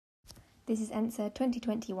This is NSAA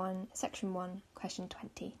 2021, Section 1, Question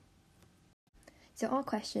 20. So our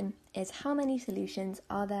question is, how many solutions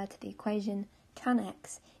are there to the equation tan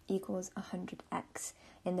x equals 100x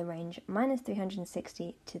in the range minus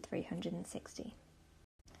 360 to 360?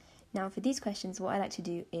 Now for these questions, what I like to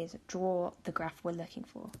do is draw the graph we're looking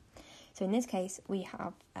for. So in this case, we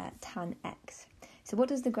have tan x. So what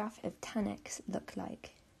does the graph of tan x look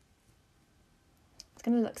like? It's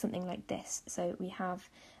going to look something like this. So we have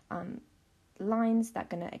lines that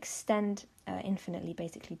are going to extend infinitely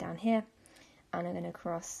basically down here, and are going to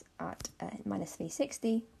cross at minus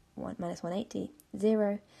 360, minus 180,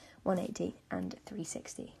 0, 180 and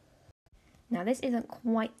 360. Now this isn't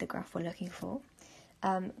quite the graph we're looking for,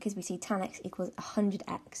 because we see tan x equals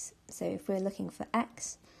 100x. So if we're looking for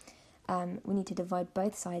x, we need to divide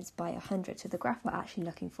both sides by 100. So the graph we're actually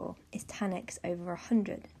looking for is tan x over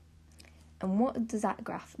 100. And what does that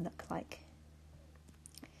graph look like?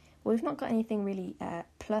 Well, we've not got anything really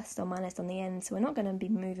plus or minus on the end, so we're not going to be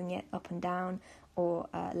moving it up and down or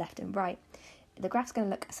left and right. The graph's going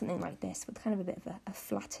to look something like this, with kind of a bit of a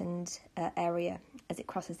flattened area as it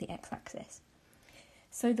crosses the x-axis.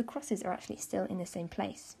 So the crosses are actually still in the same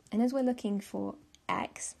place. And as we're looking for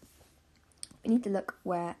x, we need to look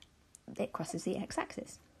where it crosses the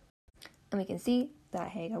x-axis. And we can see that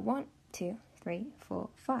here you go 1, 2, 3, 4,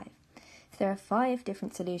 5. So there are 5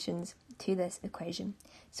 different solutions to this equation,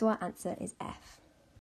 so our answer is F.